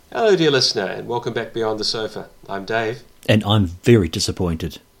Hello, dear listener, and welcome back Beyond the Sofa. I'm Dave. And I'm very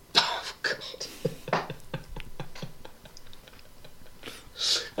disappointed. Oh, God.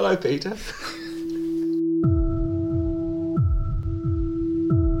 Hello, Peter.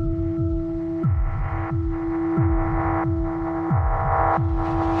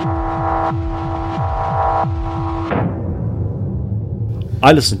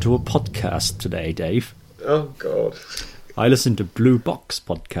 I listened to a podcast today, Dave. Oh, God. I listened to Blue Box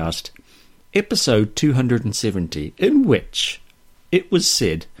Podcast, episode 270, in which it was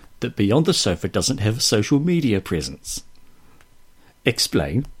said that Beyond the Sofa doesn't have a social media presence.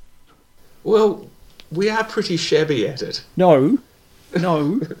 Explain. Well, we are pretty shabby at it. No.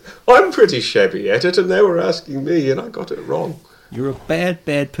 I'm pretty shabby at it, and they were asking me, and I got it wrong. You're a bad,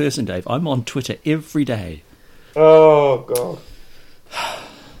 bad person, Dave. I'm on Twitter every day. Oh, God.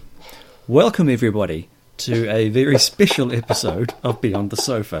 Welcome, everybody, to a very special episode of Beyond the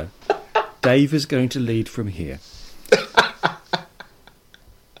Sofa. Dave is going to lead from here.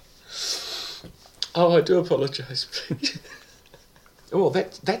 Oh, I do apologise, Pete. Well,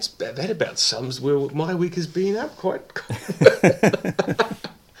 that about sums where my week has been up quite.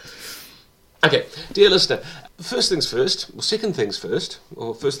 Okay, dear listener, first things first, or second things first,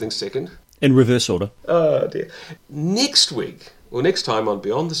 or first things second. In reverse order. Oh, dear. Next week, or next time on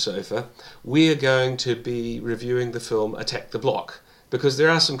Beyond the Sofa, we're going to be reviewing the film Attack the Block, because there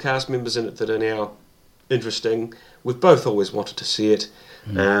are some cast members in it that are now interesting. We've both always wanted to see it.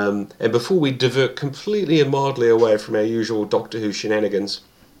 And before we divert completely and mildly away from our usual Doctor Who shenanigans,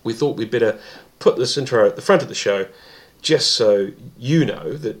 we thought we'd better put this intro at the front of the show, just so you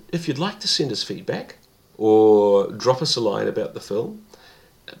know that if you'd like to send us feedback or drop us a line about the film,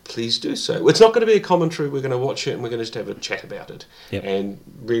 please do so. It's not going to be a commentary. We're going to watch it and we're going to just have a chat about it and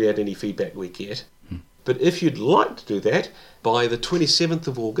read out any feedback we get. But if you'd like to do that, by the 27th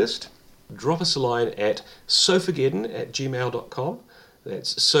of August, drop us a line at sofageddon@gmail.com.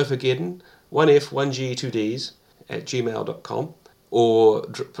 That's sofageddon, 1F, 1G, 2Ds, @gmail.com. Or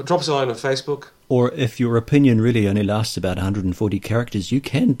drop us a line on Facebook. Or if your opinion really only lasts about 140 characters, you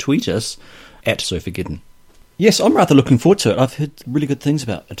can tweet us at sofageddon. Yes, I'm rather looking forward to it. I've heard really good things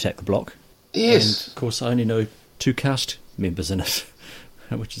about Attack the Block. Yes. And of course, I only know two cast members in it,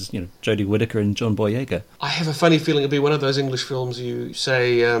 which is, Jodie Whittaker and John Boyega. I have a funny feeling it'll be one of those English films you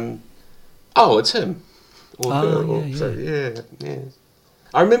say, oh, it's him. Or her. Yeah.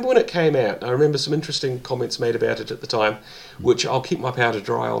 I remember when it came out. I remember some interesting comments made about it at the time, which I'll keep my powder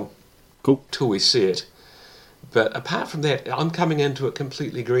dry on. Cool. Till we see it. But apart from that, I'm coming into it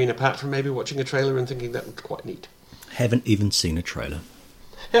completely green, apart from maybe watching a trailer and thinking that looked quite neat. Haven't even seen a trailer.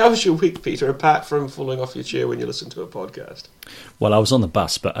 How was your week, Peter, apart from falling off your chair when you listen to a podcast? Well, I was on the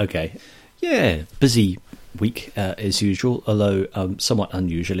bus, but okay. Yeah, busy week as usual, although somewhat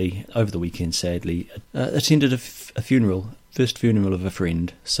unusually, over the weekend, sadly, attended a funeral, first funeral of a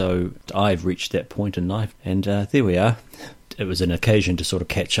friend. So I've reached that point in life, and there we are. It was an occasion to sort of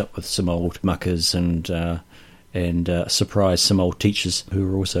catch up with some old muckers and surprise some old teachers who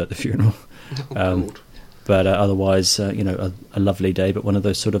were also at the funeral. But otherwise, a lovely day, but one of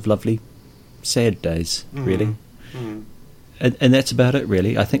those sort of lovely, sad days, really. And that's about it,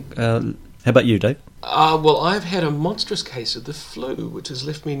 really. I think. How about you, Dave? Well, I've had a monstrous case of the flu, which has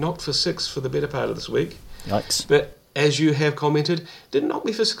left me knocked for six for the better part of this week. Yikes. But as you have commented, didn't knock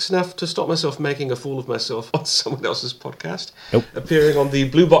me for six enough to stop myself making a fool of myself on someone else's podcast. Nope. Appearing on the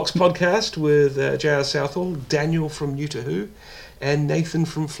Blue Box podcast with J.R. Southall, Daniel from New to Who, and Nathan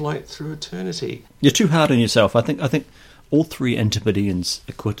from Flight Through Eternity. You're too hard on yourself. I think all three Antipodeans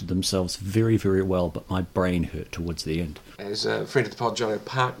acquitted themselves very, very well, but my brain hurt towards the end. As a friend of the pod, John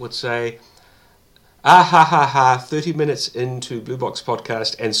O'Park, would say, ah ha ha ha, 30 minutes into Blue Box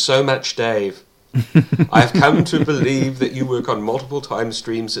podcast and so much Dave. I've come to believe that you work on multiple time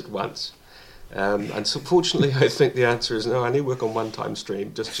streams at once. And unfortunately, I think the answer is no, I only work on one time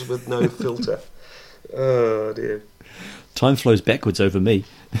stream, just with no filter. Oh, dear. Time flows backwards over me,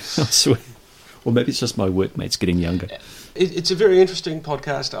 I swear. Or maybe it's just my workmates getting younger. It's a very interesting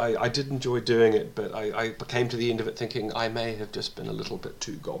podcast. I did enjoy doing it, but I came to the end of it thinking I may have just been a little bit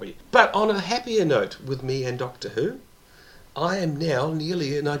too gobby. But on a happier note with me and Doctor Who, I am now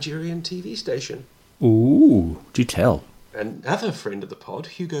nearly a Nigerian TV station. Ooh, do tell. Another friend of the pod,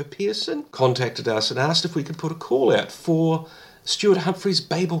 Hugo Pearson, contacted us and asked if we could put a call out for Stuart Humphrey's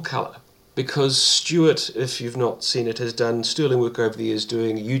Babel Colour. Because Stuart, if you've not seen it, has done sterling work over the years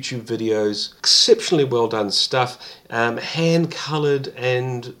doing YouTube videos, exceptionally well done stuff, hand-coloured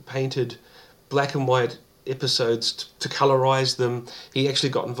and painted black and white episodes to colorise them. He actually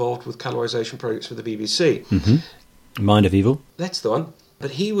got involved with colorisation projects for the BBC. Mm-hmm. Mind of Evil. That's the one.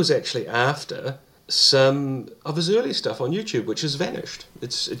 But he was actually after some of his early stuff on YouTube, which has vanished. It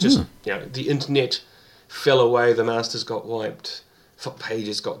just, the internet fell away, the masters got wiped,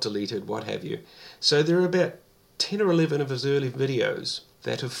 pages got deleted, what have you. So there are about 10 or 11 of his early videos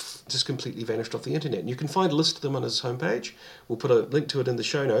that have just completely vanished off the internet. And you can find a list of them on his homepage. We'll put a link to it in the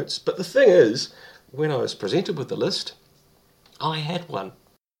show notes. But the thing is, when I was presented with the list, I had one.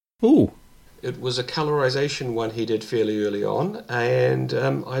 Ooh. It was a colorization one he did fairly early on, and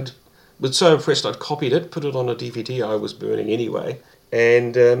I was so impressed I'd copied it, put it on a DVD I was burning anyway,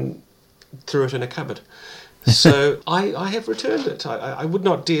 and threw it in a cupboard. So I have returned it. I would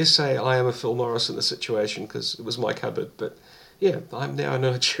not dare say I am a Phil Morris in the situation, because it was my cupboard, but yeah, I'm now a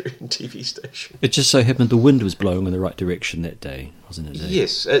Nigerian TV station. It just so happened the wind was blowing in the right direction that day, wasn't it?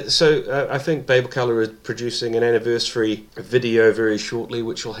 Yes. So I think Babel Colour is producing an anniversary video very shortly,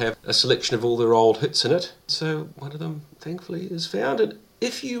 which will have a selection of all their old hits in it. So one of them, thankfully, is found. And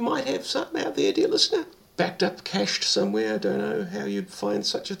if you might have some out there, dear listener, backed up, cached somewhere, I don't know how you'd find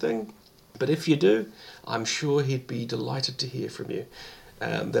such a thing. But if you do, I'm sure he'd be delighted to hear from you.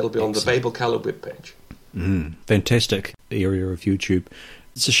 That'll be on the Babel Colour webpage. Fantastic area of YouTube.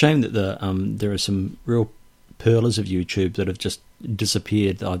 It's a shame that there are some real pearlers of YouTube that have just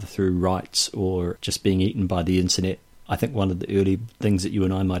disappeared either through rights or just being eaten by the internet. I think one of the early things that you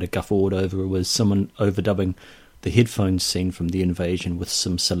and I might have guffawed over was someone overdubbing the headphones scene from The Invasion with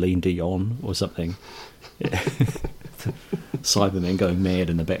some Celine Dion or something. Cyberman going mad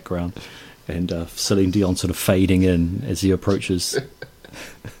in the background, and Celine Dion sort of fading in as he approaches.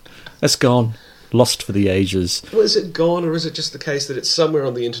 That's gone. Lost for the ages. Well, is it gone, or is it just the case that it's somewhere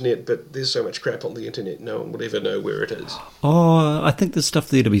on the internet, but there's so much crap on the internet, no one will ever know where it is? Oh, I think there's stuff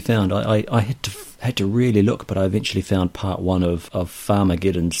there to be found. I had to really look, but I eventually found part 1 of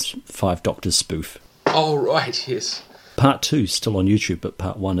Farmageddon's Five Doctors spoof. Oh, right, yes. Part 2's still on YouTube, but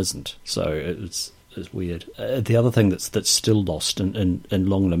part 1 isn't. So it's weird. The other thing that's still lost and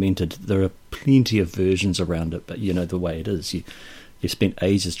long lamented, there are plenty of versions around it, but you know the way it is. You spent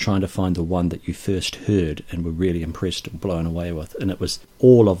ages trying to find the one that you first heard and were really impressed and blown away with, and it was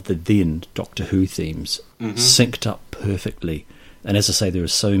all of the then Doctor Who themes synced up perfectly. And as I say, there are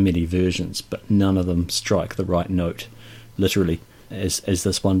so many versions, but none of them strike the right note, literally, as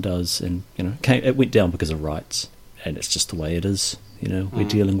this one does. And it went down because of rights, and it's just the way it is. We're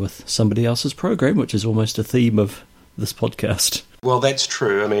dealing with somebody else's program, which is almost a theme of this podcast. Well, that's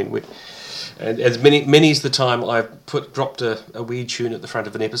true. I mean, and as many's the time I've dropped a wee tune at the front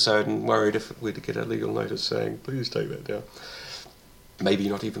of an episode and worried if we'd get a legal notice saying, please take that down. Maybe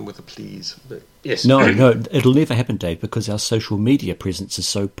not even with a please, but yes. No, it'll never happen, Dave, because our social media presence is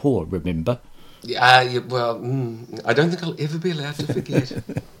so poor, remember? I don't think I'll ever be allowed to forget.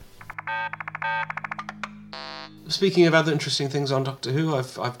 Speaking of other interesting things on Doctor Who,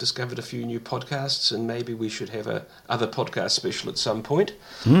 I've discovered a few new podcasts, and maybe we should have a other podcast special at some point.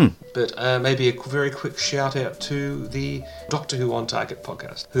 But maybe a very quick shout out to the Doctor Who On Target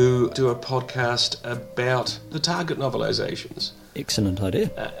podcast, who do a podcast about the Target novelisations. Excellent idea.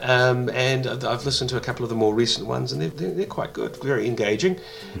 And I've listened to a couple of the more recent ones, and they're quite good, very engaging,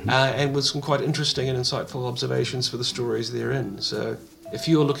 and with some quite interesting and insightful observations for the stories they're in. So if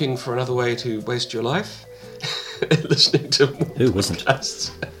you're looking for another way to waste your life, listening to more podcasts,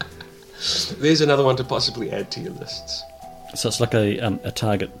 there's another one to possibly add to your lists. So it's like a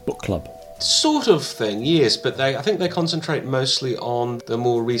Target book club. Sort of thing, yes, but I think they concentrate mostly on the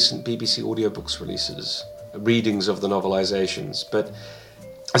more recent BBC audiobooks releases, readings of the novelisations. But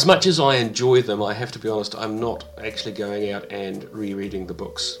as much as I enjoy them, I have to be honest, I'm not actually going out and rereading the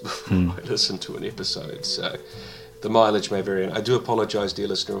books before I listen to an episode, so the mileage may vary. And I do apologise, dear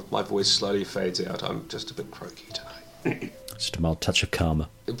listener, if my voice slowly fades out. I'm just a bit croaky tonight. Just a mild touch of karma.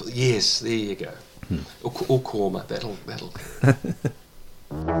 Yes, there you go. Or korma, that'll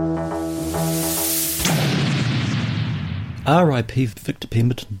R.I.P. Victor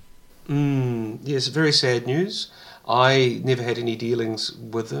Pemberton. Yes, very sad news. I never had any dealings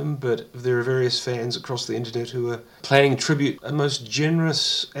with them, but there are various fans across the internet who are paying tribute, a most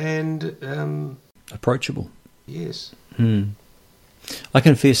generous and approachable. Yes. I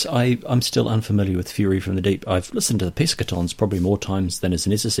confess I'm still unfamiliar with Fury from the Deep. I've listened to the Pescatons probably more times than is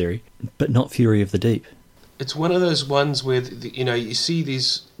necessary, but not Fury of the Deep. It's one of those ones where, you see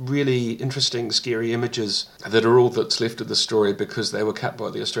these really interesting, scary images that are all that's left of the story because they were cut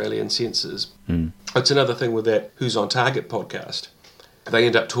by the Australian censors. It's another thing with that Who's on Target podcast. They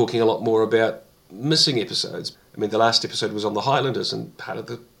end up talking a lot more about missing episodes. I mean, the last episode was on the Highlanders, and part of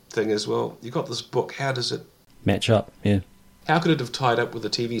the thing is, well, you got this book, how does it match up? Yeah. How could it have tied up with the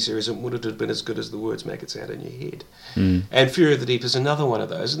TV series, and would it have been as good as the words make it sound in your head? And Fury of the Deep is another one of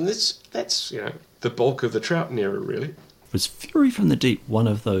those, and that's the bulk of the Troughton era, really. Was Fury from the Deep one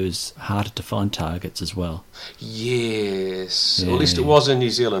of those harder to find targets as well? Yes, Yeah. or at least it was in New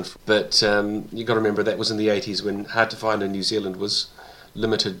Zealand. But you got to remember that was in the 80s, when hard to find in New Zealand was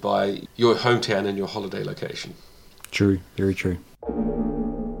limited by your hometown and your holiday location. True, very true.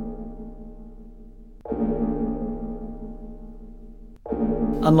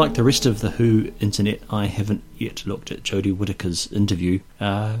 Unlike the rest of the Who internet, I haven't yet looked at Jodie Whittaker's interview.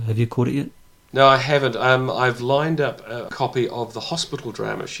 Have you caught it yet? No, I haven't. I've lined up a copy of the hospital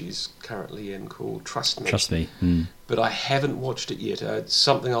drama she's currently in called Trust Me. Trust Me. But I haven't watched it yet. It's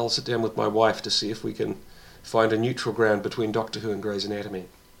something I'll sit down with my wife to see if we can find a neutral ground between Doctor Who and Grey's Anatomy.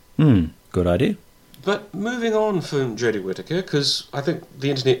 Good idea. But moving on from Jodie Whittaker, because I think the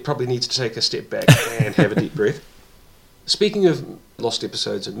internet probably needs to take a step back and have a deep breath. Speaking of lost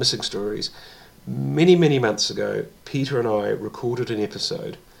episodes and missing stories, many, many months ago, Peter and I recorded an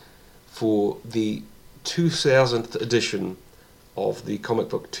episode for the 2000th edition of the comic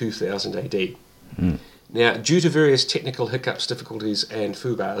book 2000 AD. Now, due to various technical hiccups, difficulties, and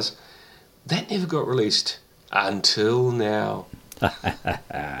foobahs, that never got released until now.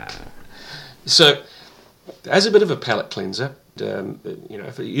 So, as a bit of a palate cleanser,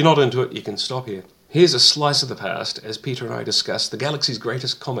 if you're not into it, you can stop here. Here's a slice of the past as Peter and I discuss the galaxy's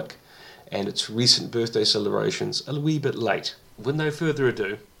greatest comic and its recent birthday celebrations a wee bit late. With no further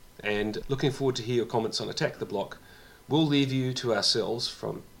ado, and looking forward to hear your comments on Attack the Block, we'll leave you to ourselves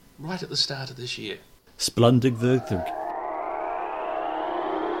from right at the start of this year. Splendid Werther.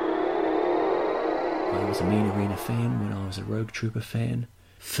 I was a Mean Arena fan when I was a Rogue Trooper fan.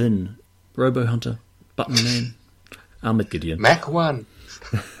 Finn, Robo Hunter, Button Man, Armored Gideon. Mach 1.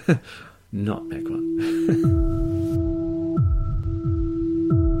 Not Mach 1.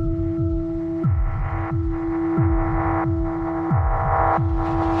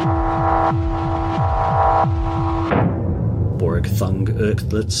 Borg Thung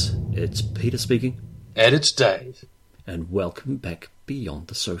Erklitz, it's Peter speaking. And it's Dave. And welcome back Beyond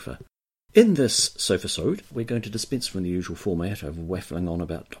the Sofa. In this sofa-sode, we're going to dispense from the usual format of waffling on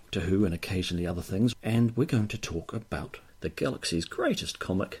about Doctor Who and occasionally other things, and we're going to talk about the galaxy's greatest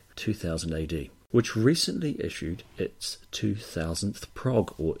comic, 2000 AD, which recently issued its 2000th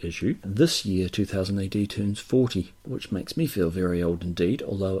prog, or issue. This year, 2000 AD turns 40, which makes me feel very old indeed,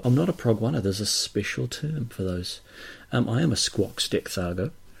 although I'm not a prog oneer, there's a special term for those. I am a Squawk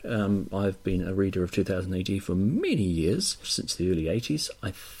Thargo. I've been a reader of 2000 AD for many years, since the early 80s.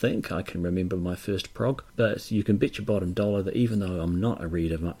 I think I can remember my first prog, but you can bet your bottom dollar that even though I'm not a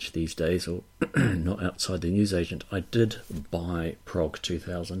reader much these days, or not outside the newsagent, I did buy prog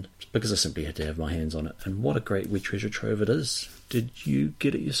 2000 because I simply had to have my hands on it. And what a great wee treasure trove it is. Did you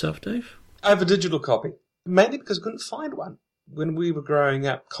get it yourself, Dave? I have a digital copy, mainly because I couldn't find one. When we were growing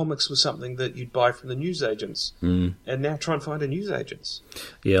up, comics was something that you'd buy from the newsagents, and now try and find a newsagents.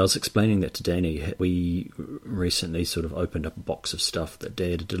 Yeah, I was explaining that to Danny. We recently sort of opened up a box of stuff that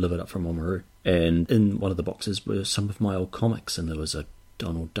Dad had delivered up from Oamaru, and in one of the boxes were some of my old comics, and there was a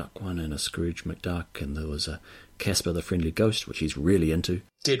Donald Duck one and a Scrooge McDuck, and there was a Casper the Friendly Ghost, which he's really into.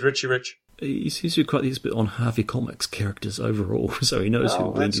 Dead Richie Rich. He seems to be quite the expert on Harvey Comics characters overall, so he knows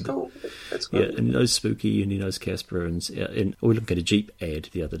who. That's cool. That's cool. Yeah, and he knows Spooky, and he knows Casper, and we looked at a Jeep ad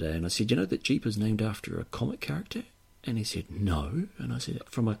the other day, and I said, "You know that Jeep is named after a comic character?" And he said, "No," and I said,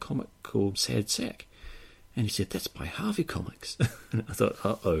 "From a comic called Sad Sack," and he said, "That's by Harvey Comics." And I thought,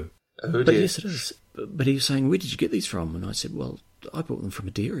 "Uh-oh." Oh, But dear. yes, it is. But he was saying, "Where did you get these from?" And I said, "Well, I bought them from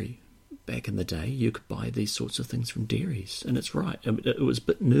a dairy. Back in the day, you could buy these sorts of things from dairies." And it's right. I mean, it was a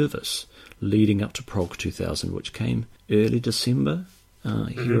bit nervous leading up to Prog 2000, which came early December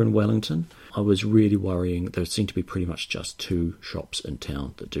here in Wellington. I was really worrying. There seem to be pretty much just 2 shops in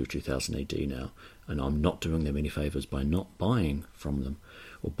town that do 2000 AD now, and I'm not doing them any favours by not buying from them,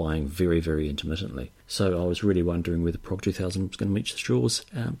 or buying very, very intermittently. So I was really wondering whether Prog 2000 was going to reach the straws,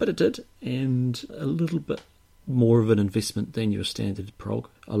 but it did, and a little bit more of an investment than your standard prog.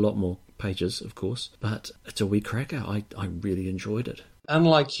 A lot more pages, of course, but it's a wee cracker. I really enjoyed it.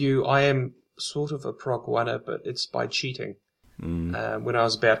 Unlike you, I am sort of a prog oneer, but it's by cheating. When I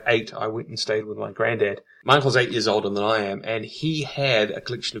was about 8, I went and stayed with my granddad. My uncle's 8 years older than I am, and he had a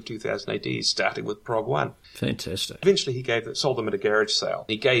collection of 2000 ADs, starting with Prog 1. Fantastic. Eventually he sold them at a garage sale.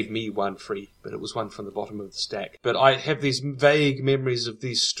 He gave me one free, but it was one from the bottom of the stack. But I have these vague memories of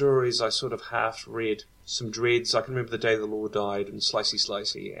these stories I sort of half read. Some Dreads, I can remember The Day the Lord Died, and Slicey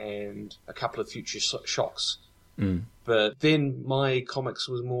Slicey, and a couple of Future Shocks. But then my comics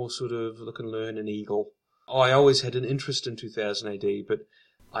was more sort of Look and Learn and Eagle. I always had an interest in 2000 AD, but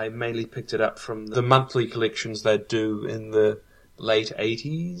I mainly picked it up from the monthly collections they'd do in the late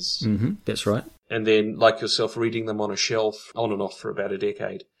 80s. Mm-hmm, that's right. And then, like yourself, reading them on a shelf on and off for about a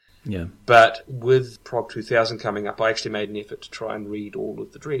decade. Yeah. But with Prog 2000 coming up, I actually made an effort to try and read all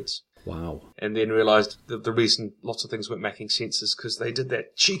of the Dreads. Wow. And then realised that the reason lots of things weren't making sense is because they did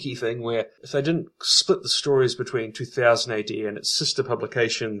that cheeky thing where if they didn't split the stories between 2000 AD and its sister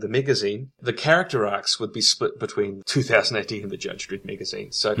publication, The Magazine, the character arcs would be split between 2000 AD and the Judge Dredd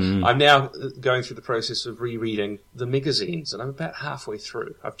magazine. So I'm now going through the process of rereading the magazines, and I'm about halfway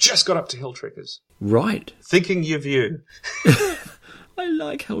through. I've just got up to Helltrekkers. Right. Thinking of you. I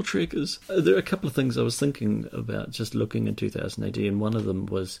like Helltrekkers. There are a couple of things I was thinking about just looking in 2000 AD, and one of them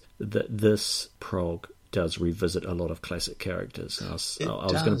was that this prog does revisit a lot of classic characters. And I was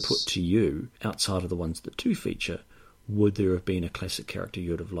going to put to you, outside of the ones that do feature, would there have been a classic character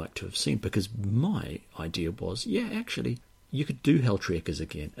you would have liked to have seen? Because my idea was, yeah, actually, you could do Helltrekkers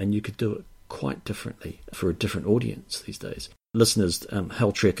again, and you could do it quite differently for a different audience these days. Listeners,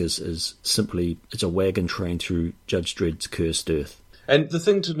 Helltrekkers is simply, it's a wagon train through Judge Dredd's cursed earth. And the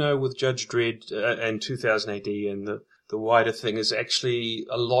thing to know with Judge Dredd and 2000 AD and the wider thing is actually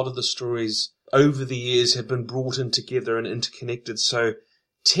a lot of the stories over the years have been brought in together and interconnected. So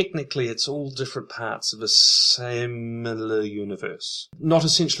technically it's all different parts of a similar universe. Not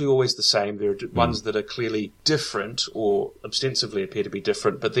essentially always the same. There are ones that are clearly different or ostensibly appear to be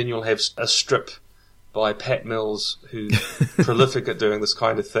different, but then you'll have a strip by Pat Mills, who's prolific at doing this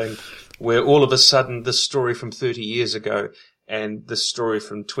kind of thing, where all of a sudden this story from 30 years ago and this story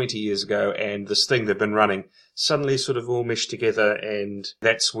from 20 years ago and this thing they've been running suddenly sort of all mesh together, and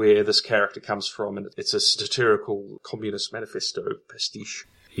that's where this character comes from, and it's a satirical Communist Manifesto pastiche.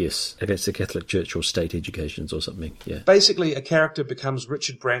 Yes, against the Catholic Church or state educations or something, yeah. Basically, a character becomes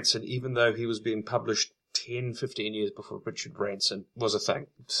Richard Branson even though he was being published 10, 15 years before Richard Branson was a thing.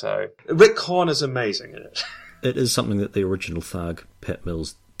 So, Rick Kahn is amazing in it. It is something that the original Tharg, Pat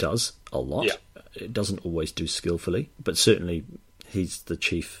Mills, does a lot. Yeah. It doesn't always do skillfully, but certainly he's the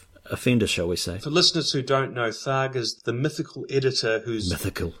chief offender, shall we say. For listeners who don't know, Tharg is the mythical editor who's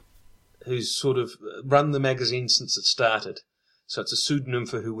sort of run the magazine since it started. So it's a pseudonym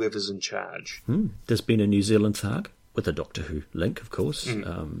for whoever's in charge. There's been a New Zealand Tharg, with a Doctor Who link, of course,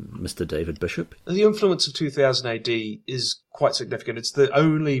 Mr. David Bishop. The influence of 2000 AD is quite significant. It's the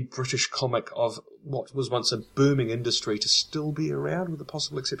only British comic of what was once a booming industry to still be around, with the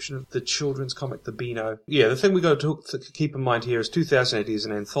possible exception of the children's comic, the Beano. Yeah, the thing we got to keep in mind here is 2000 AD is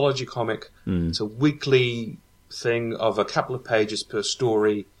an anthology comic. It's a weekly thing of a couple of pages per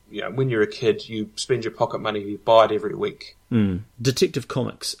story. You know, when you're a kid, you spend your pocket money, you buy it every week. Detective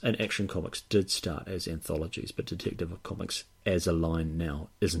Comics and Action Comics did start as anthologies, but Detective Comics as a line now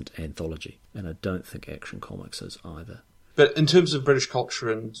isn't anthology, and I don't think Action Comics is either. But in terms of British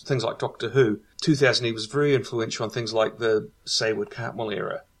culture and things like Doctor Who, 2000 was very influential on things like the Saward Cartmel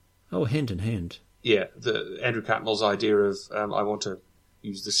era. Oh, hand in hand. Yeah, the Andrew Cartmel's idea of I want to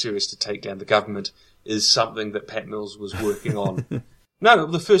use the series to take down the government is something that Pat Mills was working on. No,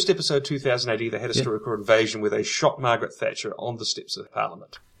 the first episode, 2000 AD, they had a story called Invasion where they shot Margaret Thatcher on the steps of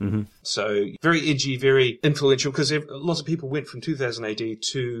Parliament. So very edgy, very influential, because lots of people went from 2000 AD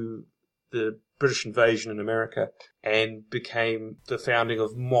to the British invasion in America and became the founding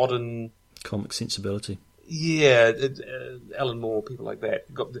of modern comic sensibility. Yeah, Alan Moore, people like that.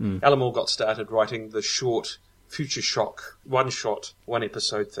 Alan Moore got started writing the short Future Shock, one-shot,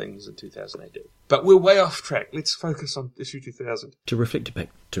 one-episode things in 2000 AD. But we're way off track. Let's focus on issue 2000. To reflect back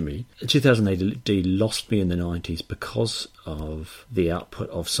to me, 2000 AD lost me in the 90s because of the output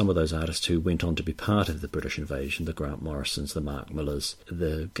of some of those artists who went on to be part of the British invasion, the Grant Morrisons, the Mark Millers,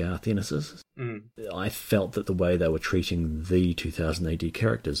 the Garth Ennises. I felt that the way they were treating the 2000 AD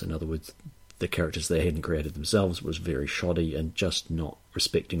characters, in other words, the characters they hadn't created themselves, was very shoddy and just not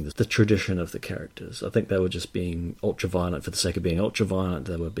respecting the tradition of the characters. I think they were just being ultra-violent for the sake of being ultra-violent.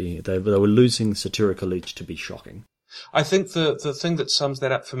 They were losing satirical edge to be shocking. I think the thing that sums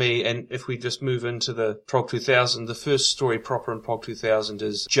that up for me, and if we just move into the Prog 2000, the first story proper in Prog 2000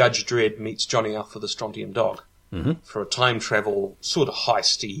 is Judge Dredd meets Johnny Alpha the Strontium Dog for a time travel sort of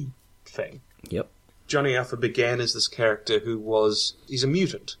heisty thing. Yep. Johnny Alpha began as this character he's a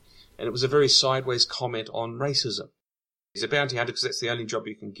mutant. And it was a very sideways comment on racism. He's a bounty hunter because that's the only job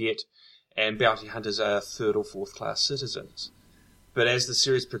you can get, and bounty hunters are third or fourth class citizens. But as the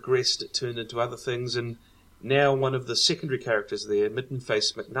series progressed, it turned into other things, and now one of the secondary characters there,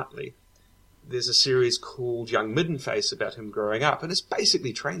 Middenface McNutley, there's a series called Young Middenface about him growing up, and it's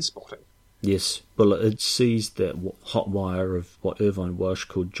basically train spotting. Yes, well, it sees that hot wire of what Irvine Welsh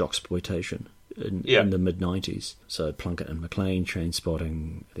called jocksploitation. in the mid-90s. So Plunkett and McLean,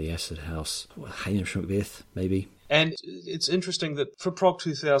 Trainspotting, The Acid House, Hamish Macbeth, maybe. And it's interesting that for Prog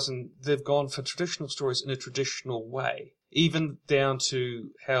 2000, they've gone for traditional stories in a traditional way, even down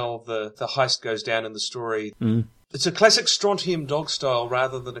to how the heist goes down in the story. Mm. It's a classic Strontium Dog style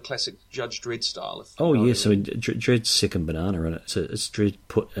rather than a classic Judge Dredd style. Oh, yes. I mean, Dredd's second banana in it. So it's Dredd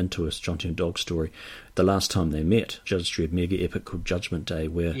put into a Strontium Dog story. The last time they met, Judge Dredd mega epic called Judgment Day,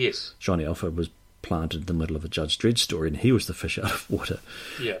 where Johnny Alpha was planted in the middle of a Judge Dredd story, and he was the fish out of water.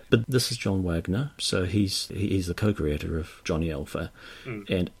 Yeah. But this is John Wagner, so he's the co-creator of Johnny Alpha,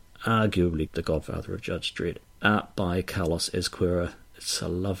 and arguably the godfather of Judge Dredd. Art by Carlos Ezquerra. It's a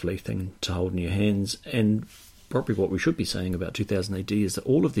lovely thing to hold in your hands, and probably what we should be saying about 2000 AD is that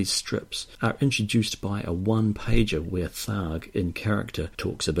all of these strips are introduced by a one-pager where Tharg, in character,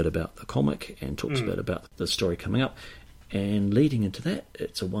 talks a bit about the comic and talks a bit about the story coming up. And leading into that,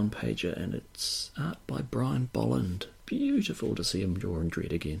 it's a one-pager, and it's art by Brian Bolland. Beautiful to see him drawing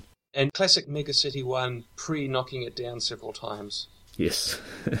Dredd again. And classic Mega City 1, pre-knocking it down several times. Yes.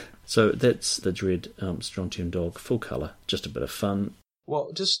 So that's the Dredd Strontium Dog, full colour, just a bit of fun.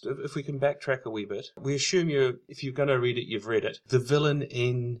 Well, just if we can backtrack a wee bit, we assume if you're going to read it, you've read it. The villain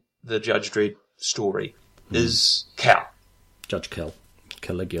in the Judge Dredd story is Cal. Judge Cal.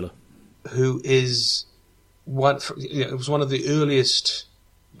 Caligula. Who is... it was one of the earliest,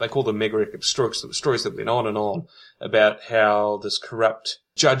 they call them mega stories that went on and on about how this corrupt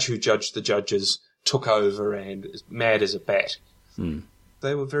judge who judged the judges took over and is mad as a bat.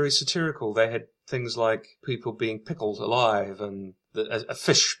 They were very satirical. They had things like people being pickled alive and a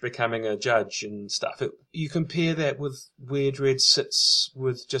fish becoming a judge and stuff. You compare that with where Dredd sits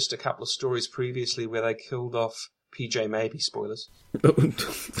with just a couple of stories previously where they killed off PJ Maybe, spoilers.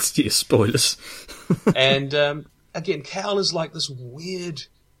 Yeah, spoilers. And again, Cal is like this weird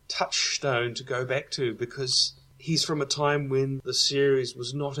touchstone to go back to because he's from a time when the series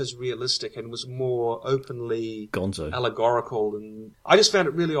was not as realistic and was more openly Gonzo, allegorical. And I just found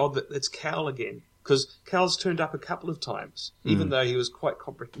it really odd that it's Cal again, because Cal's turned up a couple of times, even though he was quite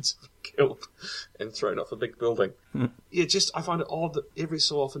comprehensively killed and thrown off a big building. I find it odd that every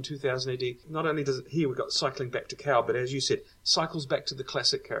so often 2000 AD, not only does it here we've got cycling back to Cal, but as you said, cycles back to the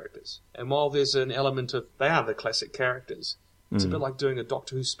classic characters. And while there's an element of they are the classic characters, it's a bit like doing a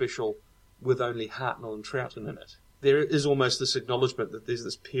Doctor Who special with only Hartnell and Troughton in it. There is almost this acknowledgement that there's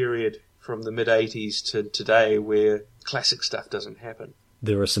this period from the mid-80s to today where classic stuff doesn't happen.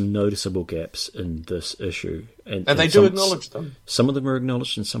 There are some noticeable gaps in this issue. And they do acknowledge them. Some of them are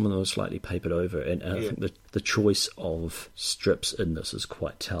acknowledged and some of them are slightly papered over. And I think the choice of strips in this is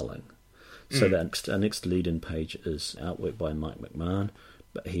quite telling. So our next lead-in page is artwork by Mike McMahon,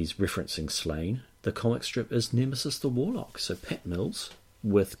 but he's referencing Slain. The comic strip is Nemesis the Warlock, so Pat Mills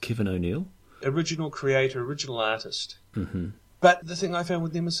with Kevin O'Neill. Original creator, original artist. Mm-hmm. But the thing I found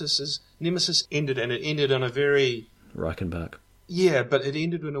with Nemesis is Nemesis ended, and it ended on a very... Reichenbach. Yeah, but it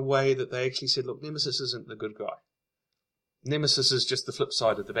ended in a way that they actually said, look, Nemesis isn't the good guy. Nemesis is just the flip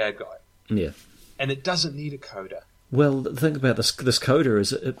side of the bad guy. Yeah. And it doesn't need a coda. Well, the thing about this coda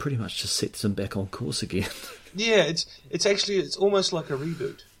is it pretty much just sets them back on course again. Yeah, it's almost like a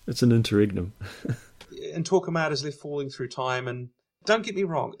reboot. It's an interregnum. And Torquemada's left falling through time, and don't get me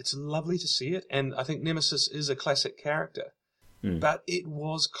wrong, it's lovely to see it, and I think Nemesis is a classic character. But it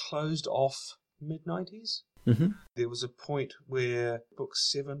was closed off mid-90s. Mm-hmm. There was a point where book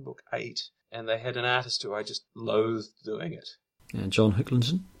 7, book 8, and they had an artist who I just loathed doing it. And John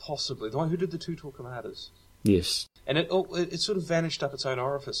Hicklinson? Possibly. The one who did the two Torquemadas. Yes. And it sort of vanished up its own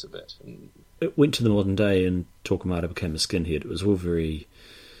orifice a bit. And it went to the modern day and Torquemada became a skinhead. It was all very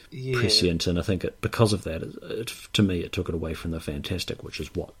prescient, and I think because of that, to me, it took it away from the fantastic, which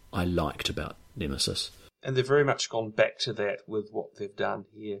is what I liked about Nemesis. And they've very much gone back to that with what they've done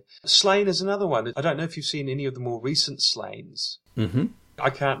here. Slain is another one. I don't know if you've seen any of the more recent Slains. Mm-hmm. I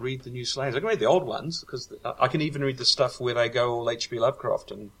can't read the new Slains. I can read the old ones, because I can even read the stuff where they go all H.P.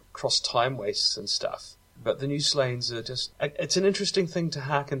 Lovecraft and cross time wastes and stuff. But the new Slains are just... It's an interesting thing to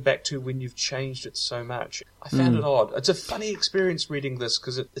harken back to when you've changed it so much. I found it odd. It's a funny experience reading this,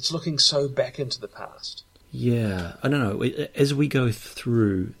 because it's looking so back into the past. Yeah, I don't know. As we go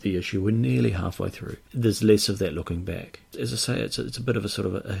through the issue, we're nearly halfway through. There's less of that looking back. As I say, it's a bit of a sort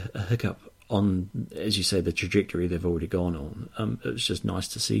of a hiccup on, as you say, the trajectory they've already gone on. It was just nice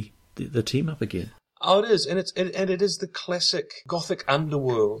to see the team up again. Oh, it is, and it is the classic gothic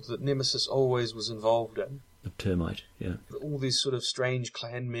underworld that Nemesis always was involved in. The termite, yeah. All these sort of strange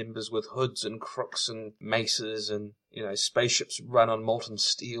clan members with hoods and crooks and maces and, spaceships run on molten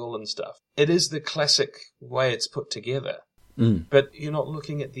steel and stuff. It is the classic way it's put together. But you're not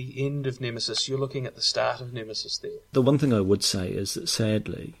looking at the end of Nemesis, you're looking at the start of Nemesis there. The one thing I would say is that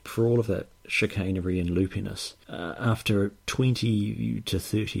sadly, for all of that chicanery and loopiness, after 20 to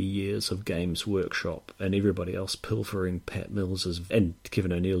 30 years of Games Workshop and everybody else pilfering Pat Mills's and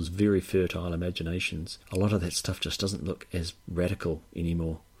Kevin O'Neill's very fertile imaginations, a lot of that stuff just doesn't look as radical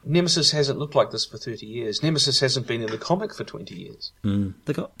anymore. Nemesis hasn't looked like this for 30 years. Nemesis hasn't been in the comic for 20 years.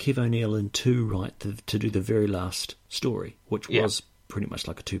 They got Kev O'Neill in two right to do the very last story, which was pretty much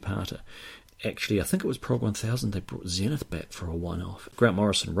like a two-parter. Actually, I think it was Prog 1000 they brought Zenith back for a one-off. Grant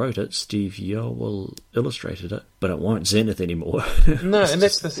Morrison wrote it, Steve Yeowell illustrated it, but it won't Zenith anymore. No, and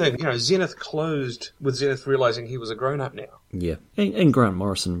that's the thing. Zenith closed with Zenith realising he was a grown-up now. Yeah, and Grant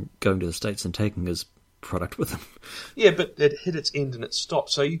Morrison going to the States and taking his product with him. Yeah, but it hit its end and it stopped,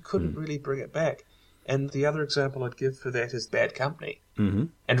 so you couldn't really bring it back. And the other example I'd give for that is Bad Company. Mm-hmm.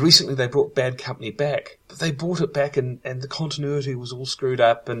 And recently they brought Bad Company back, but they brought it back and the continuity was all screwed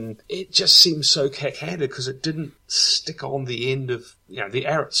up, and it just seems so cack-handed because it didn't stick on the end of the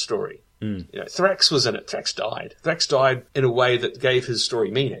Arrett story. Thrax was in it. Thrax died. Thrax died in a way that gave his story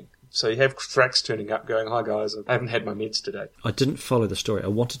meaning. So you have Thrax turning up going, "Hi guys, I haven't had my meds today." I didn't follow the story. I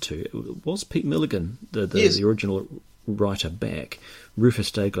wanted to. It was Pete Milligan, the original writer, back. Rufus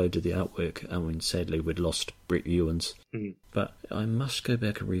Dayglow did the artwork. Sadly we'd lost Brett Ewins. But I must go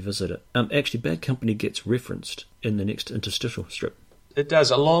back and revisit it. Actually, Bad Company gets referenced in the next interstitial strip. It does,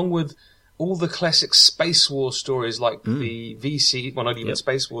 along with all the classic Space War stories like the VC, well, not even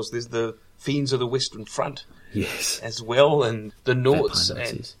Space Wars, there's the Fiends of the Western Front as well, and the Noughts.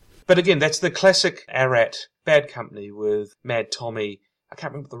 But again, that's the classic Arrat Bad Company with Mad Tommy. I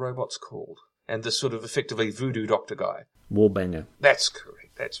can't remember what the robot's called. And the sort of effectively voodoo doctor guy. Warbanger. That's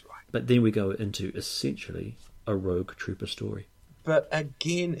correct, that's right. But then we go into essentially a Rogue Trooper story. But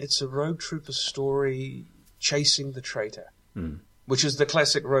again, it's a Rogue Trooper story chasing the traitor. Which is the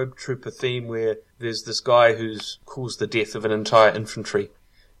classic Rogue Trooper theme where there's this guy who's caused the death of an entire infantry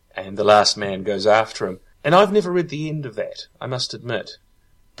and the last man goes after him. And I've never read the end of that, I must admit.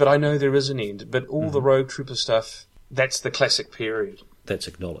 But I know there is an end. But all the Rogue Trooper stuff, that's the classic period. That's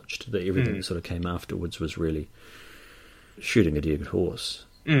acknowledged, that everything that sort of came afterwards was really shooting a dead horse.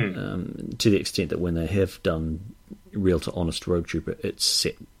 To the extent that when they have done Real to Honest Rogue Trooper, it's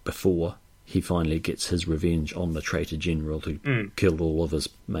set before he finally gets his revenge on the traitor general who killed all of his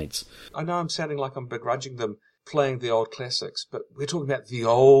mates. I know I'm sounding like I'm begrudging them playing the old classics, but we're talking about the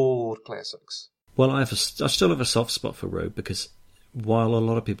old classics. Well, I still have a soft spot for Rogue because while a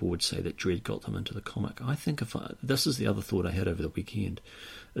lot of people would say that Dredd got them into the comic, I think this is the other thought I had over the weekend,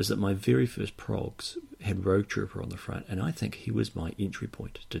 is that my very first progs had Rogue Trooper on the front, and I think he was my entry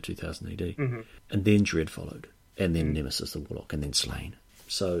point to 2000 AD. And then Dredd followed, and then Nemesis the Warlock, and then Slain.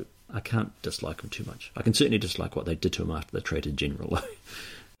 So I can't dislike him too much. I can certainly dislike what they did to him after the traitor general.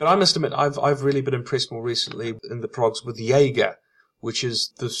 But I must admit, I've really been impressed more recently in the progs with Jaeger, which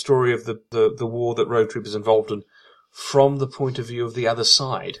is the story of the war that Rogue Trooper's involved in, from the point of view of the other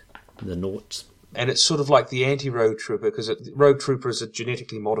side. The Noughts. And it's sort of like the anti-Rogue Trooper, because Rogue Trooper is a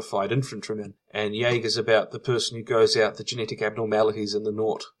genetically modified infantryman, and Jaeger's about the person who goes out the genetic abnormalities in the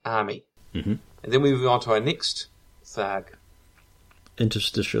Nought army. And then we move on to our next Tharg.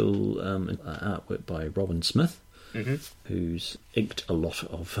 Interstitial artwork by Robin Smith, who's inked a lot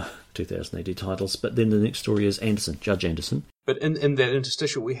of 2000 AD titles, but then the next story is Judge Anderson. But in that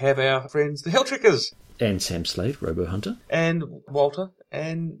interstitial we have our friends, the Helltrickers. And Sam Slade, Robo Hunter. And Walter,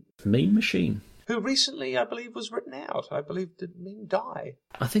 and Mean Machine. Who recently, I believe, was written out. I believe, did Mean die?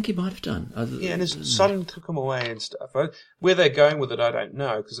 I think he might have done. Yeah, and his son took him away and stuff. Where they're going with it, I don't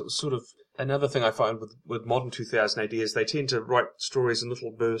know, because it was sort of another thing I find with modern 2000 AD is they tend to write stories in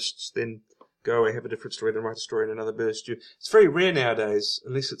little bursts, then go away, have a different story, then write a story in another burst. It's very rare nowadays,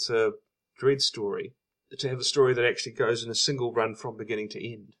 unless it's a Dredd story, to have a story that actually goes in a single run from beginning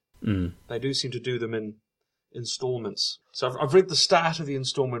to end. They do seem to do them in installments. So I've read the start of the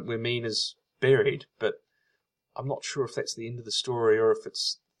installment where Mean is buried, but I'm not sure if that's the end of the story or if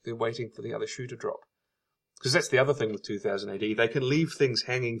they're waiting for the other shoe to drop. Because that's the other thing with 2000 AD. They can leave things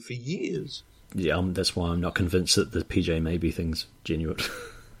hanging for years. Yeah, that's why I'm not convinced that the PJ Maybe thing's genuine.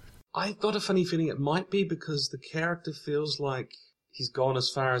 I've got a funny feeling it might be because the character feels like he's gone as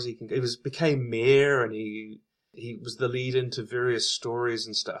far as he can go. He became mayor and he was the lead into various stories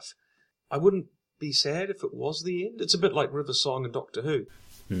and stuff. I wouldn't be sad if it was the end. It's a bit like River Song and Doctor Who.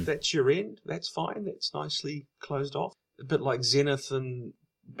 That's your end. That's fine. That's nicely closed off. A bit like Zenith and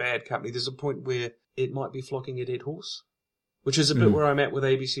Bad Company. There's a point where it might be flocking a dead horse, which is a bit where I'm at with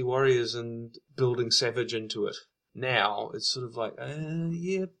ABC Warriors and building Savage into it. Now, it's sort of like,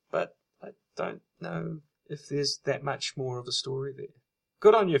 yeah, but I don't know if there's that much more of a story there.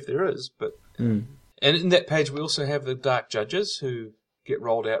 Good on you if there is, but... And in that page we also have the Dark Judges, who get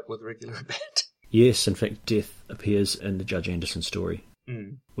rolled out with regular abandon. Yes, in fact, Death appears in the Judge Anderson story,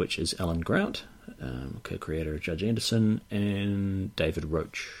 which is Alan Grant, co-creator of Judge Anderson, and David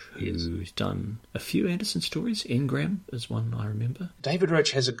Roach, who's done a few Anderson stories. Engram is one I remember. David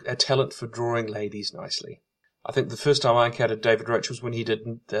Roach has a talent for drawing ladies nicely. I think the first time I encountered David Roach was when he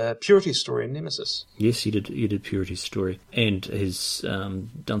did the Purity story in Nemesis. Yes, he did Purity's story, and has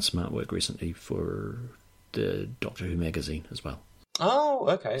done some artwork recently for the Doctor Who magazine as well. Oh,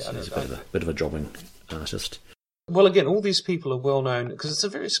 okay. So he's a bit of a jobbing artist. Well, again, all these people are well known, because it's a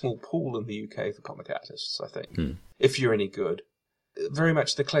very small pool in the UK for comic artists, I think, if you're any good. Very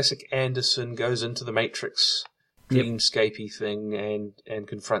much the classic Anderson goes into the Matrix dreamscapey thing and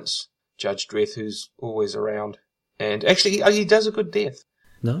confronts Judge Dredd, who's always around. And actually, he does a good death.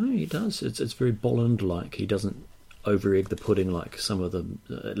 No, he does. It's very Bolland-like. He doesn't over-egg the pudding like some of the,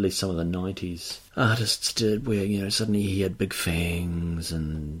 at least some of the 90s artists did, where, you know, suddenly he had big fangs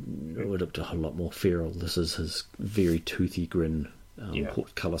and it looked a whole lot more feral. This is his very toothy grin,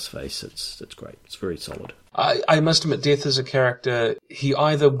 portcullis face. It's great. It's very solid. I must admit, Death is a character, he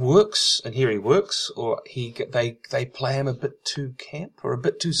either works, and here he works, or they play him a bit too camp or a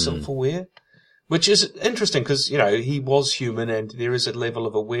bit too self-aware, which is interesting because, you know, he was human and there is a level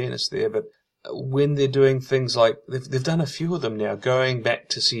of awareness there, but when they're doing things like, they've done a few of them now, going back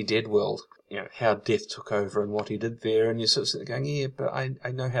to see Dead World, you know, how Death took over and what he did there, and you're sort of sitting there going, yeah, but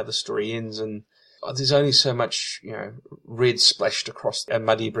I know how the story ends, and there's only so much, you know, red splashed across a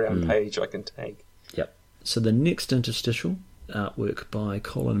muddy brown page I can take. Yep. So the next interstitial, artwork by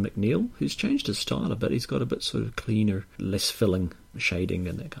Colin McNeil, who's changed his style a bit. He's got a bit sort of cleaner, less filling shading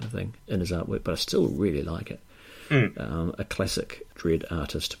and that kind of thing in his artwork, but I still really like it. A classic Dredd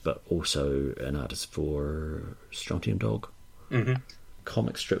artist, but also an artist for Strontium Dog.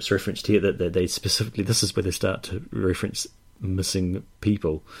 Comic strips referenced here that they specifically, this is where they start to reference missing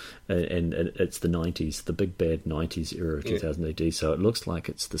people, and it's the 90s, the big bad 90s era of 2000 AD, so it looks like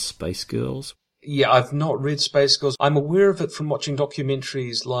it's the Space Girls. Yeah, I've not read Space Girls. I'm aware of it from watching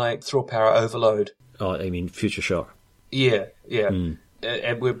documentaries like Thrill Power Overload. Oh, I mean Future Shock. Yeah.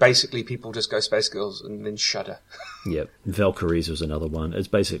 And where basically people just go Space Girls and then shudder. Yep. Valkyries was another one. It's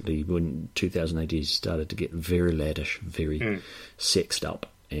basically when 2000 AD started to get very laddish, very sexed up,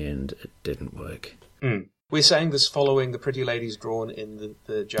 and it didn't work. We're saying this following the pretty ladies drawn in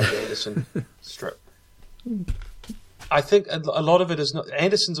the Judge Anderson strip. I think a lot of it is not...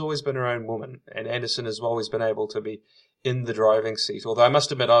 Anderson's always been her own woman, and Anderson has always been able to be in the driving seat. Although I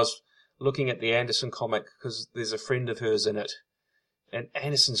must admit, I was looking at the Anderson comic because there's a friend of hers in it, and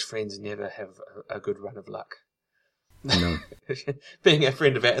Anderson's friends never have a good run of luck. No. Being a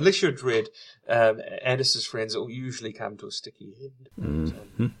friend of... Unless you're Dredd, Anderson's friends will usually come to a sticky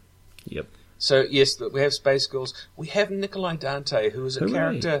end. Yep. So, yes, we have Space Girls. We have Nikolai Dante, who is a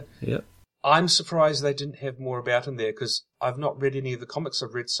character... Yep. I'm surprised they didn't have more about him there, because I've not read any of the comics.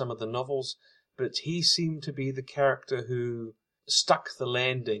 I've read some of the novels, but he seemed to be the character who stuck the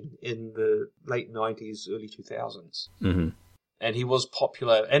landing in the late 90s, early 2000s. And he was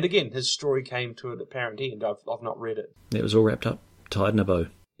popular. And again, his story came to an apparent end. I've not read it. It was all wrapped up, tied in a bow.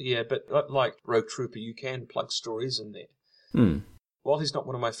 Yeah, but like Rogue Trooper, you can plug stories in there. While he's not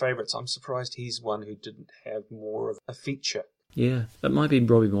one of my favourites, I'm surprised he's one who didn't have more of a feature. Yeah, it might be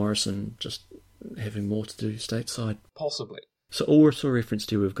Robbie Morrison just having more to do stateside. Possibly. So also referenced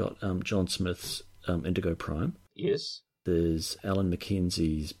here, we've got John Smith's Indigo Prime. Yes. There's Alan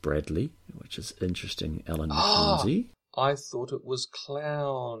McKenzie's Bradley, which is interesting. Alan McKenzie. I thought it was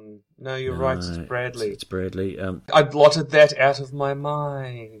Clown. No, you're right, it's Bradley. It's Bradley. I blotted that out of my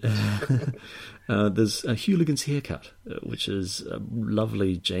mind. There's a Hooligan's Haircut, which is a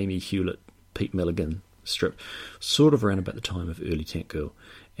lovely Jamie Hewlett, Pete Milligan strip, sort of around about the time of early Tank Girl.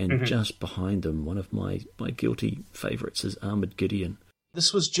 And just behind them, one of my guilty favourites is Armoured Gideon.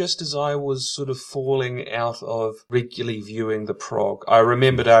 This was just as I was sort of falling out of regularly viewing the prog. I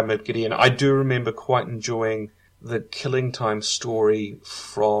remembered Armoured Gideon. I do remember quite enjoying the Killing Time story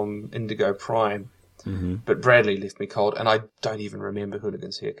from Indigo Prime. But Bradley left me cold, and I don't even remember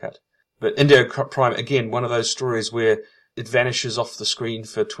Hooligan's Haircut. But Indigo Prime, again, one of those stories where it vanishes off the screen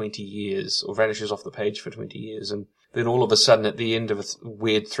for 20 years, or vanishes off the page for 20 years, and then all of a sudden at the end of a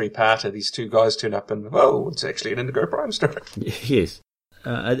weird three-parter, these two guys turn up and, oh, it's actually an Indigo Prime story. Yes.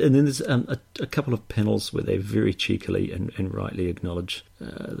 And then there's a couple of panels where they very cheekily and rightly acknowledge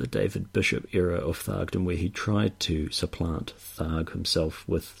the David Bishop era of Thargdom, where he tried to supplant Tharg himself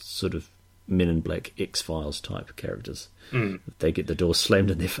with sort of Men in Black X-Files type characters. They get the door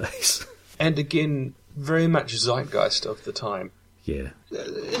slammed in their face. And again, very much zeitgeist of the time. Yeah.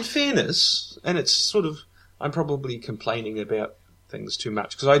 In fairness, and it's sort of, I'm probably complaining about things too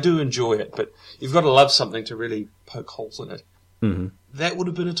much, because I do enjoy it, but you've got to love something to really poke holes in it. Mm-hmm. That would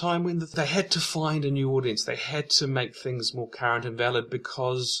have been a time when they had to find a new audience. They had to make things more current and valid,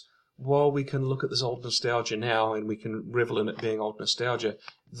 because while we can look at this old nostalgia now and we can revel in it being old nostalgia,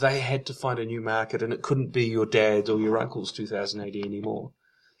 they had to find a new market, and it couldn't be your dad's or your uncle's 2080 anymore.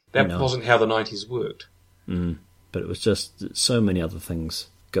 That wasn't how the 90s worked. Mm. But it was just so many other things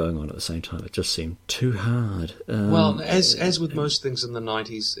going on at the same time. It just seemed too hard. Well, as with most things in the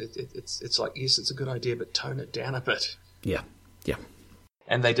 90s, it's like, yes, it's a good idea, but tone it down a bit. Yeah.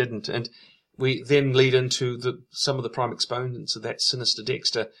 And they didn't. And we then lead into some of the prime exponents of that, Sinister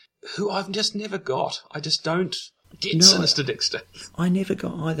Dexter, who I've just never got. I just don't get Sinister Dexter. I never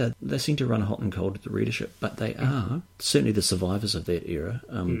got either. They seem to run hot and cold at the readership, but they are certainly the survivors of that era.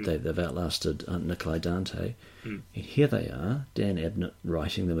 They've outlasted Nikolai Dante. And here they are, Dan Abnett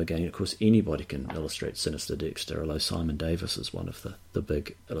writing them again. Of course, anybody can illustrate Sinister Dexter, although Simon Davis is one of the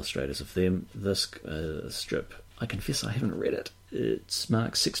big illustrators of them. This strip, I confess I haven't read it. It's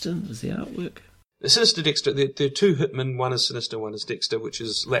Mark Sexton is the artwork. The Sinister Dexter, there are two hitmen, one is Sinister, one is Dexter, which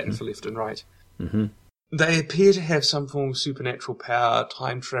is Latin for left and right. Mm-hmm. They appear to have some form of supernatural power,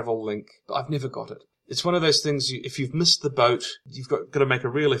 time travel link, but I've never got it. It's one of those things, if you've missed the boat, you've got to make a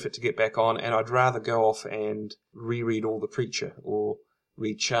real effort to get back on, and I'd rather go off and reread all the Preacher, or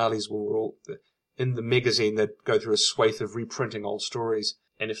read Charlie's War, or in the magazine they'd go through a swathe of reprinting old stories.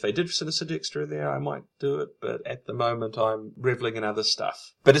 And if they did Sinister Dexter there, I might do it, but at the moment I'm reveling in other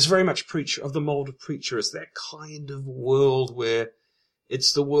stuff. But it's very much Preacher, of the mould of Preacher. It's that kind of world where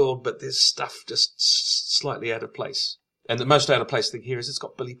it's the world, but there's stuff just slightly out of place. And the most out of place thing here is it's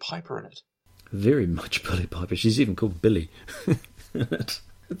got Billie Piper in it. Very much Billie Piper. She's even called Billy.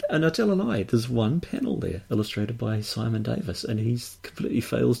 And I tell a lie, there's one panel there illustrated by Simon Davis, and he completely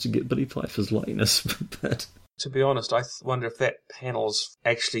fails to get Billie Piper's likeness. But to be honest, I wonder if that panel's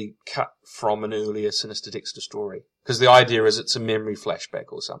actually cut from an earlier Sinister Dexter story. Because the idea is it's a memory flashback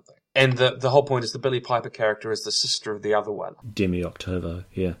or something. And the whole point is the Billie Piper character is the sister of the other one. Demi Octovo,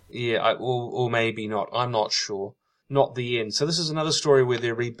 yeah. Yeah, or maybe not. I'm not sure. Not the end. So this is another story where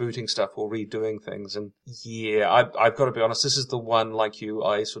they're rebooting stuff or redoing things. And yeah, I've got to be honest, this is the one, like you,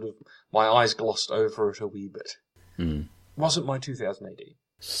 my eyes glossed over it a wee bit. Wasn't my 2080.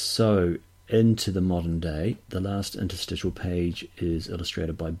 So, into the modern day, the last interstitial page is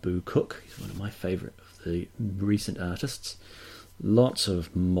illustrated by Boo Cook. He's one of my favourite of the recent artists. Lots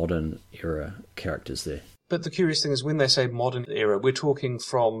of modern era characters there. But the curious thing is, when they say modern era, we're talking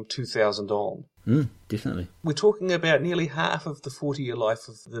from 2000 on. Definitely. We're talking about nearly half of the 40-year life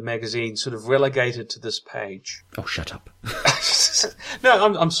of the magazine sort of relegated to this page. Oh, shut up.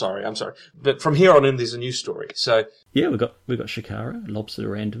 No, I'm sorry. But from here on in, there's a new story. So yeah, we got Shakara, Lobster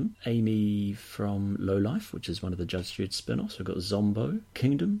Random, Amy from Low Life, which is one of the Judge Dredd spin-offs. We've got Zombo,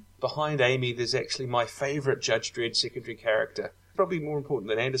 Kingdom. Behind Amy, there's actually my favourite Judge Dredd secondary character. Probably more important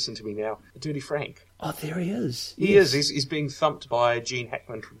than Anderson to me now, Dirty Frank. Oh, there he is. He is. He's being thumped by Gene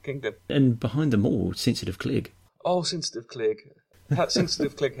Hackman from Kingdom. And behind them all, Sensitive Clegg. Oh, Sensitive Clegg.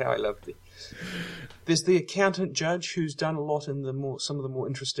 Sensitive Clegg, how I loved it. There's the accountant judge who's done a lot in some of the more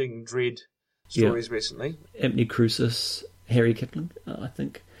interesting Dredd stories recently. Anthony Crucis, Harry Kipling, I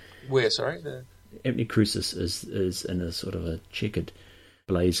think. Where, sorry? Anthony Crucis is in a sort of a checkered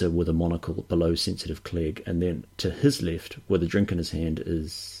blazer with a monocle below Sensitive Clegg, and then to his left, with a drink in his hand,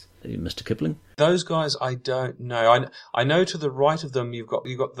 is Mr. Kipling. Those guys, I don't know. I know to the right of them, you've got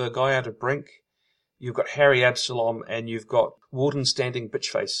the guy out of Brink, you've got Harry Absalom, and you've got Warden Standing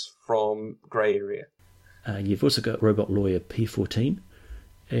Bitchface from Grey Area. You've also got robot lawyer P14.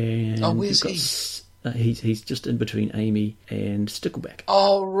 And where's he? He's just in between Amy and Stickleback.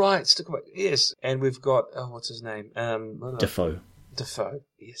 Oh, right, Stickleback, yes. And we've got, what's his name? Defoe,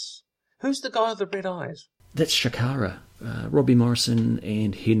 yes. Who's the guy with the red eyes? That's Shakara. Robbie Morrison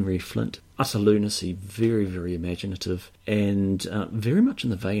and Henry Flint. Utter lunacy, very, very imaginative, and very much in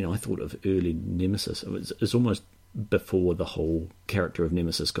the vein, I thought, of early Nemesis. It's almost before the whole character of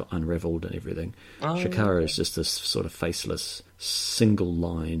Nemesis got unravelled and everything. Shakara is just this sort of faceless,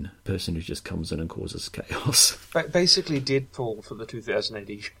 single-line person who just comes in and causes chaos. Basically Deadpool for the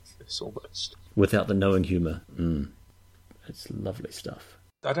 2080 almost. Without the knowing humour. It's lovely stuff.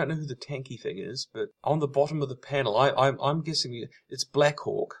 I don't know who the tanky thing is, but on the bottom of the panel, I'm guessing it's Black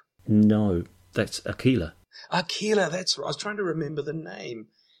Hawk. No, that's Aquila. Aquila, that's right. I was trying to remember the name.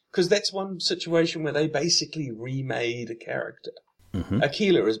 Because that's one situation where they basically remade a character.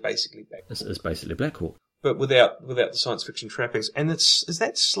 Aquila is basically Black Hawk. It's basically Black Hawk. but without the science fiction trappings. And is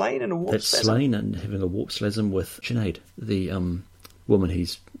that Slane in a warp That's spasm? Slane and having a warp spasm with Sinead, the woman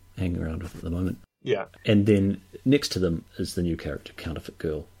he's hanging around with at the moment. Yeah. And then next to them is the new character, Counterfeit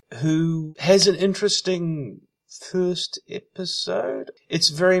Girl. Who has an interesting first episode. It's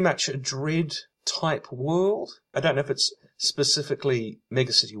very much a Dread type world. I don't know if it's specifically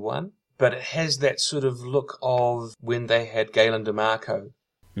Megacity 1, but it has that sort of look of when they had Galen DeMarco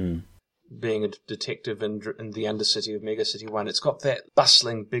being a detective in the undercity of Megacity 1. It's got that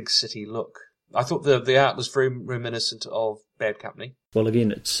bustling big city look. I thought the art was very reminiscent of Bad Company. Well,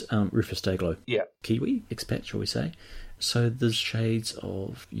 again, it's Rufus Dayglow. Yeah. Kiwi, expat, shall we say. So there's shades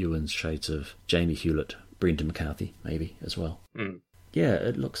of Ewan's, shades of Jamie Hewlett, Brendan McCarthy, maybe, as well. Yeah,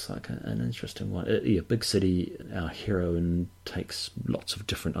 it looks like an interesting one. Big city, our heroine takes lots of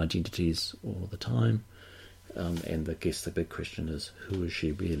different identities all the time. And I guess the big question is, who is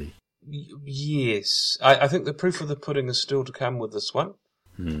she really? Yes. I think the proof of the pudding is still to come with this one.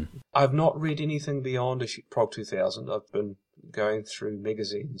 I've not read anything beyond Prog 2000. I've been going through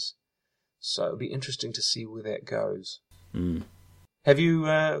magazines. So it'll be interesting to see where that goes. Have you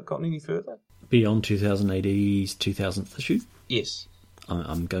gotten any further? Beyond 2080's 2000th issue? Yes.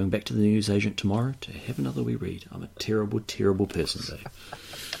 I'm going back to the newsagent tomorrow to have another wee read. I'm a terrible, terrible person, Dave.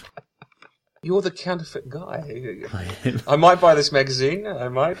 You're the counterfeit guy. I am. I might buy this magazine. I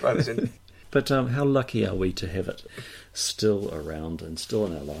might buy this. But how lucky are we to have it still around and still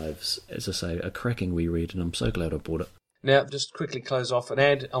in our lives? As I say, a cracking wee read, and I'm so glad I bought it. Now, just quickly close off an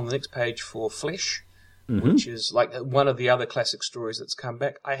ad on the next page for Flesh, which is like one of the other classic stories that's come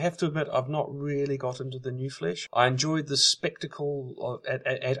back. I have to admit, I've not really got into the new Flesh. I enjoyed the spectacle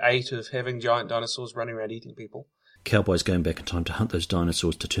at 8 of having giant dinosaurs running around eating people. Cowboys going back in time to hunt those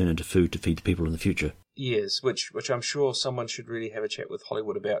dinosaurs to turn into food to feed the people in the future. Yes, which I'm sure someone should really have a chat with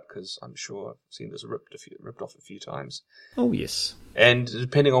Hollywood about, because I'm sure I've seen this ripped off a few times. Oh, yes. And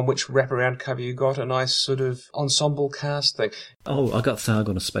depending on which wraparound cover you got, a nice sort of ensemble cast thing. Oh, I got Tharg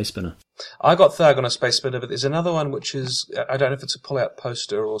on a space spinner. I got Tharg on a space spinner, but there's another one which is, I don't know if it's a pull-out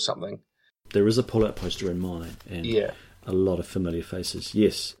poster or something. There is a pull-out poster in mine, and a lot of familiar faces,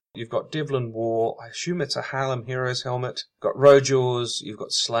 yes. You've got Devlin War, I assume it's a Harlem Heroes helmet. You've got Rojaws, you've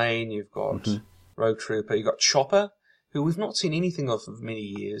got Slane, you've got Rogue Trooper, you've got Chopper, who we've not seen anything of for many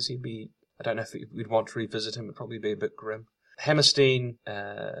years. I don't know if we'd want to revisit him, it'd probably be a bit grim. Hammerstein,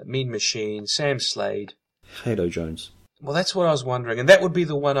 Mean Machine, Sam Slade. Halo Jones. Well, that's what I was wondering, and that would be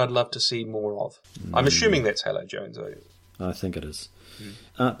the one I'd love to see more of. I'm assuming that's Halo Jones. I think it is.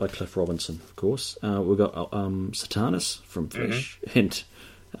 Art by Cliff Robinson, of course. We've got Satanas from Flesh and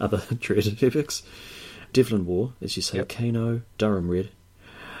other Dread epics. Devlin War, as you say, Kano, Durham Red.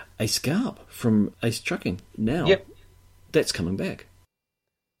 Ace Garb from Ace Trucking. Now, that's coming back.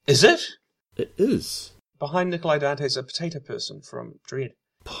 Is it? It is. Behind Nikolai Dante's a potato person from Dread.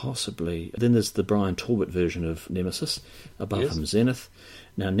 Possibly. Then there's the Brian Talbot version of Nemesis. Above him, Zenith.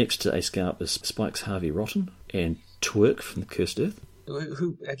 Now, next to Ace Garb is Spike's Harvey Rotten and Twerk from the Cursed Earth.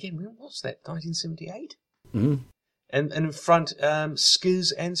 Who again, when was that? 1978? Mm-hmm. And in front,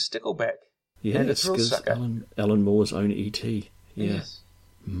 Skiz and Stickleback. Yeah, and Skiz, Alan Moore's own E.T. Yeah. Yes.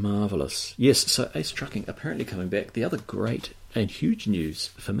 Marvellous. Yes, so Ace Trucking apparently coming back. The other great and huge news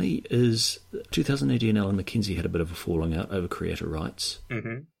for me is 2018 and Alan McKenzie had a bit of a falling out over creator rights.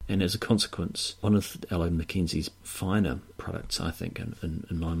 Mm-hmm. And as a consequence, one of Alan McKenzie's finer products, I think, in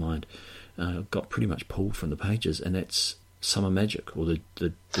my mind, got pretty much pulled from the pages, and that's Summer Magic, or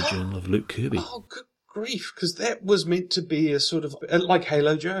the Journal of Luke Kirby. Oh, good grief, because that was meant to be a sort of, like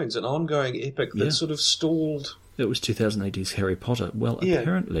Halo Jones, an ongoing epic that sort of stalled. It was 2018's Harry Potter. Well,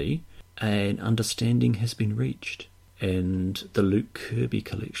 apparently an understanding has been reached, and the Luke Kirby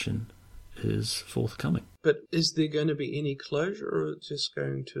collection is forthcoming. But is there going to be any closure, or is it just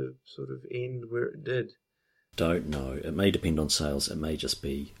going to sort of end where it did? Don't know. It may depend on sales. It may just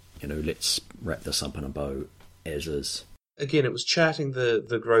be, let's wrap this up in a bow as is. Again, it was charting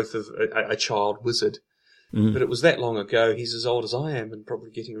the growth of a child wizard. But it was that long ago. He's as old as I am and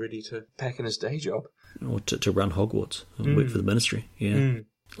probably getting ready to pack in his day job. Or to run Hogwarts and work for the ministry. Yeah.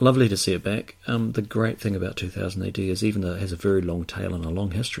 Lovely to see it back. The great thing about 2000 AD is, even though it has a very long tail and a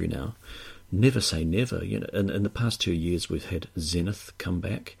long history now, never say never. In the past 2 years, we've had Zenith come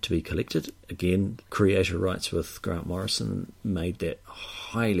back to be collected. Again, creator rights with Grant Morrison made that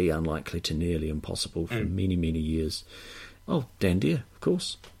highly unlikely to nearly impossible for many, many years. Oh, Dandier, of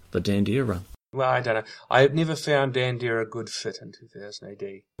course. The Dandier run. Well, I don't know. I've never found Dandier a good fit in 2000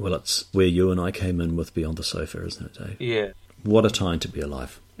 AD. Well, it's where you and I came in with Beyond the Sofa, isn't it, Dave? Yeah. What a time to be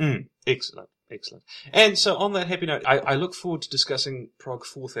alive. Excellent. And so on that happy note, I look forward to discussing Prog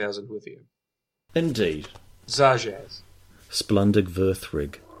 4000 with you. Indeed. Zajaz. Splundig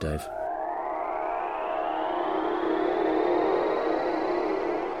Verthrig, Dave.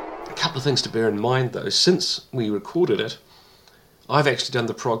 A couple of things to bear in mind, though. Since we recorded it, I've actually done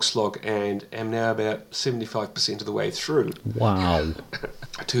the prog slog and am now about 75% of the way through. Wow.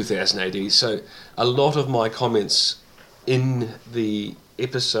 2000 AD. So a lot of my comments in the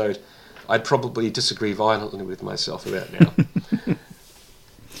episode, I'd probably disagree violently with myself about now.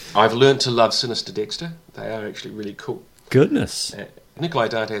 I've learnt to love Sinister Dexter. They are actually really cool. Goodness. Nikolai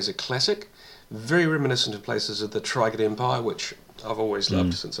Dante is a classic, very reminiscent in places of the Trigon Empire, which I've always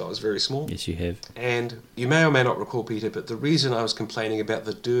loved since I was very small. Yes, you have. And you may or may not recall, Peter, but the reason I was complaining about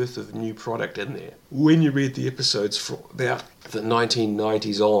the dearth of new product in there, when you read the episodes from about the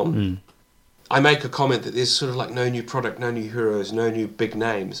 1990s on, I make a comment that there's sort of like no new product, no new heroes, no new big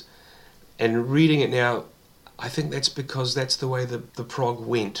names. And reading it now, I think that's because that's the way the prog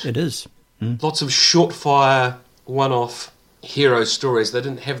went. It is. Lots of short fire, one-off hero stories. They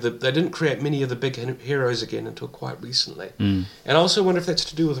didn't create many of the big heroes again until quite recently. And I also wonder if that's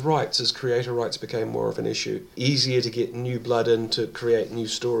to do with rights, as creator rights became more of an issue. Easier to get new blood in to create new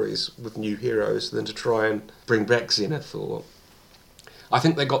stories with new heroes than to try and bring back Zenith. Or I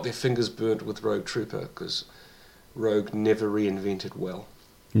think they got their fingers burnt with Rogue Trooper because Rogue never reinvented well.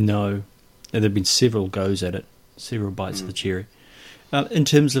 No. And there have been several goes at it, several bites of the cherry. In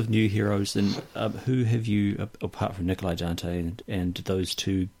terms of new heroes, then, who have you, apart from Nikolai Dante and those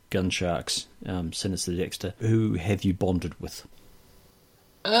two gun sharks, Sinister Dexter, who have you bonded with?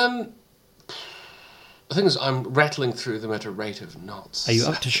 The thing is, I'm rattling through them at a rate of knots. Are you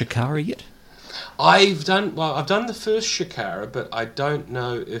up to Shikara yet? I've done the first Shikara, but I don't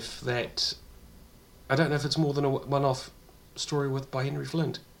know if it's more than a one-off story by Henry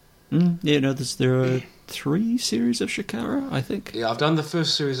Flint. Yeah, no, there are 3 series of Shikara, I think. Yeah, I've done the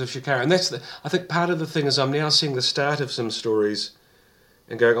first series of Shikara, and I think part of the thing is I'm now seeing the start of some stories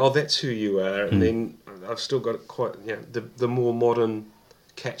and going, oh, that's who you are, and then I've still got the more modern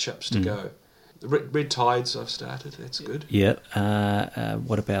catch-ups to go. The Red Tides I've started, that's good. Yeah,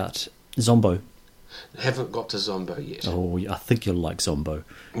 what about Zombo? Haven't got to Zombo yet. Oh, I think you'll like Zombo.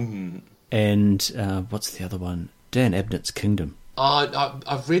 And what's the other one? Dan Abnett's Kingdom.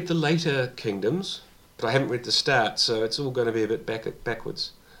 I've read the later Kingdoms, but I haven't read the start, so it's all going to be a bit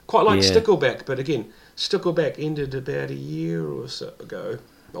backwards. Quite like Stickleback, but again, Stickleback ended about a year or so ago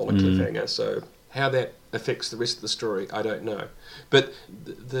on a cliffhanger, so how that affects the rest of the story, I don't know. But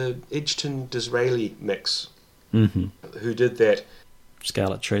the Edgerton Disraeli mix, who did that,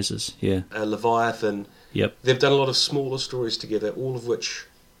 Scarlet Treasures, yeah. Leviathan, yep. They've done a lot of smaller stories together, all of which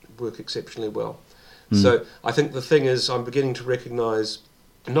work exceptionally well. So I think the thing is, I'm beginning to recognise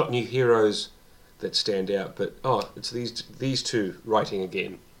not new heroes that stand out, but it's these two writing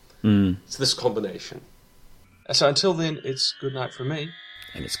again. It's this combination. So until then, it's good night from me.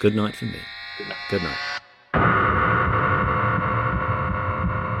 And it's good night from me. Good night. Good night.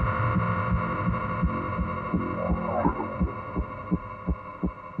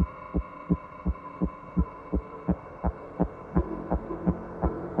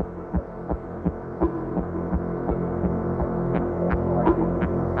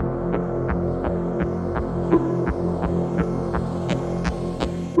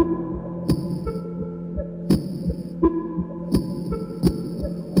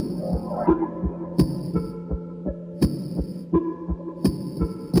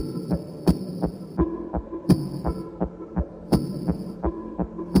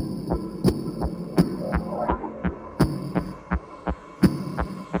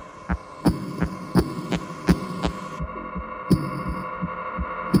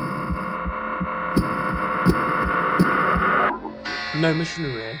 No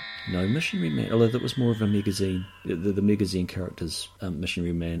Missionary Man. No Missionary Man, although that was more of a magazine. The magazine characters,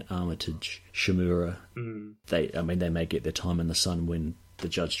 Missionary Man, Armitage, Shimura, they may get their time in the sun when the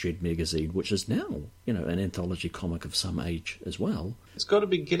Judge Dredd magazine, which is now, an anthology comic of some age as well. It's got to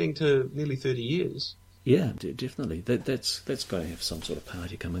be getting to nearly 30 years. Yeah, definitely. That's going to have some sort of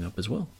party coming up as well.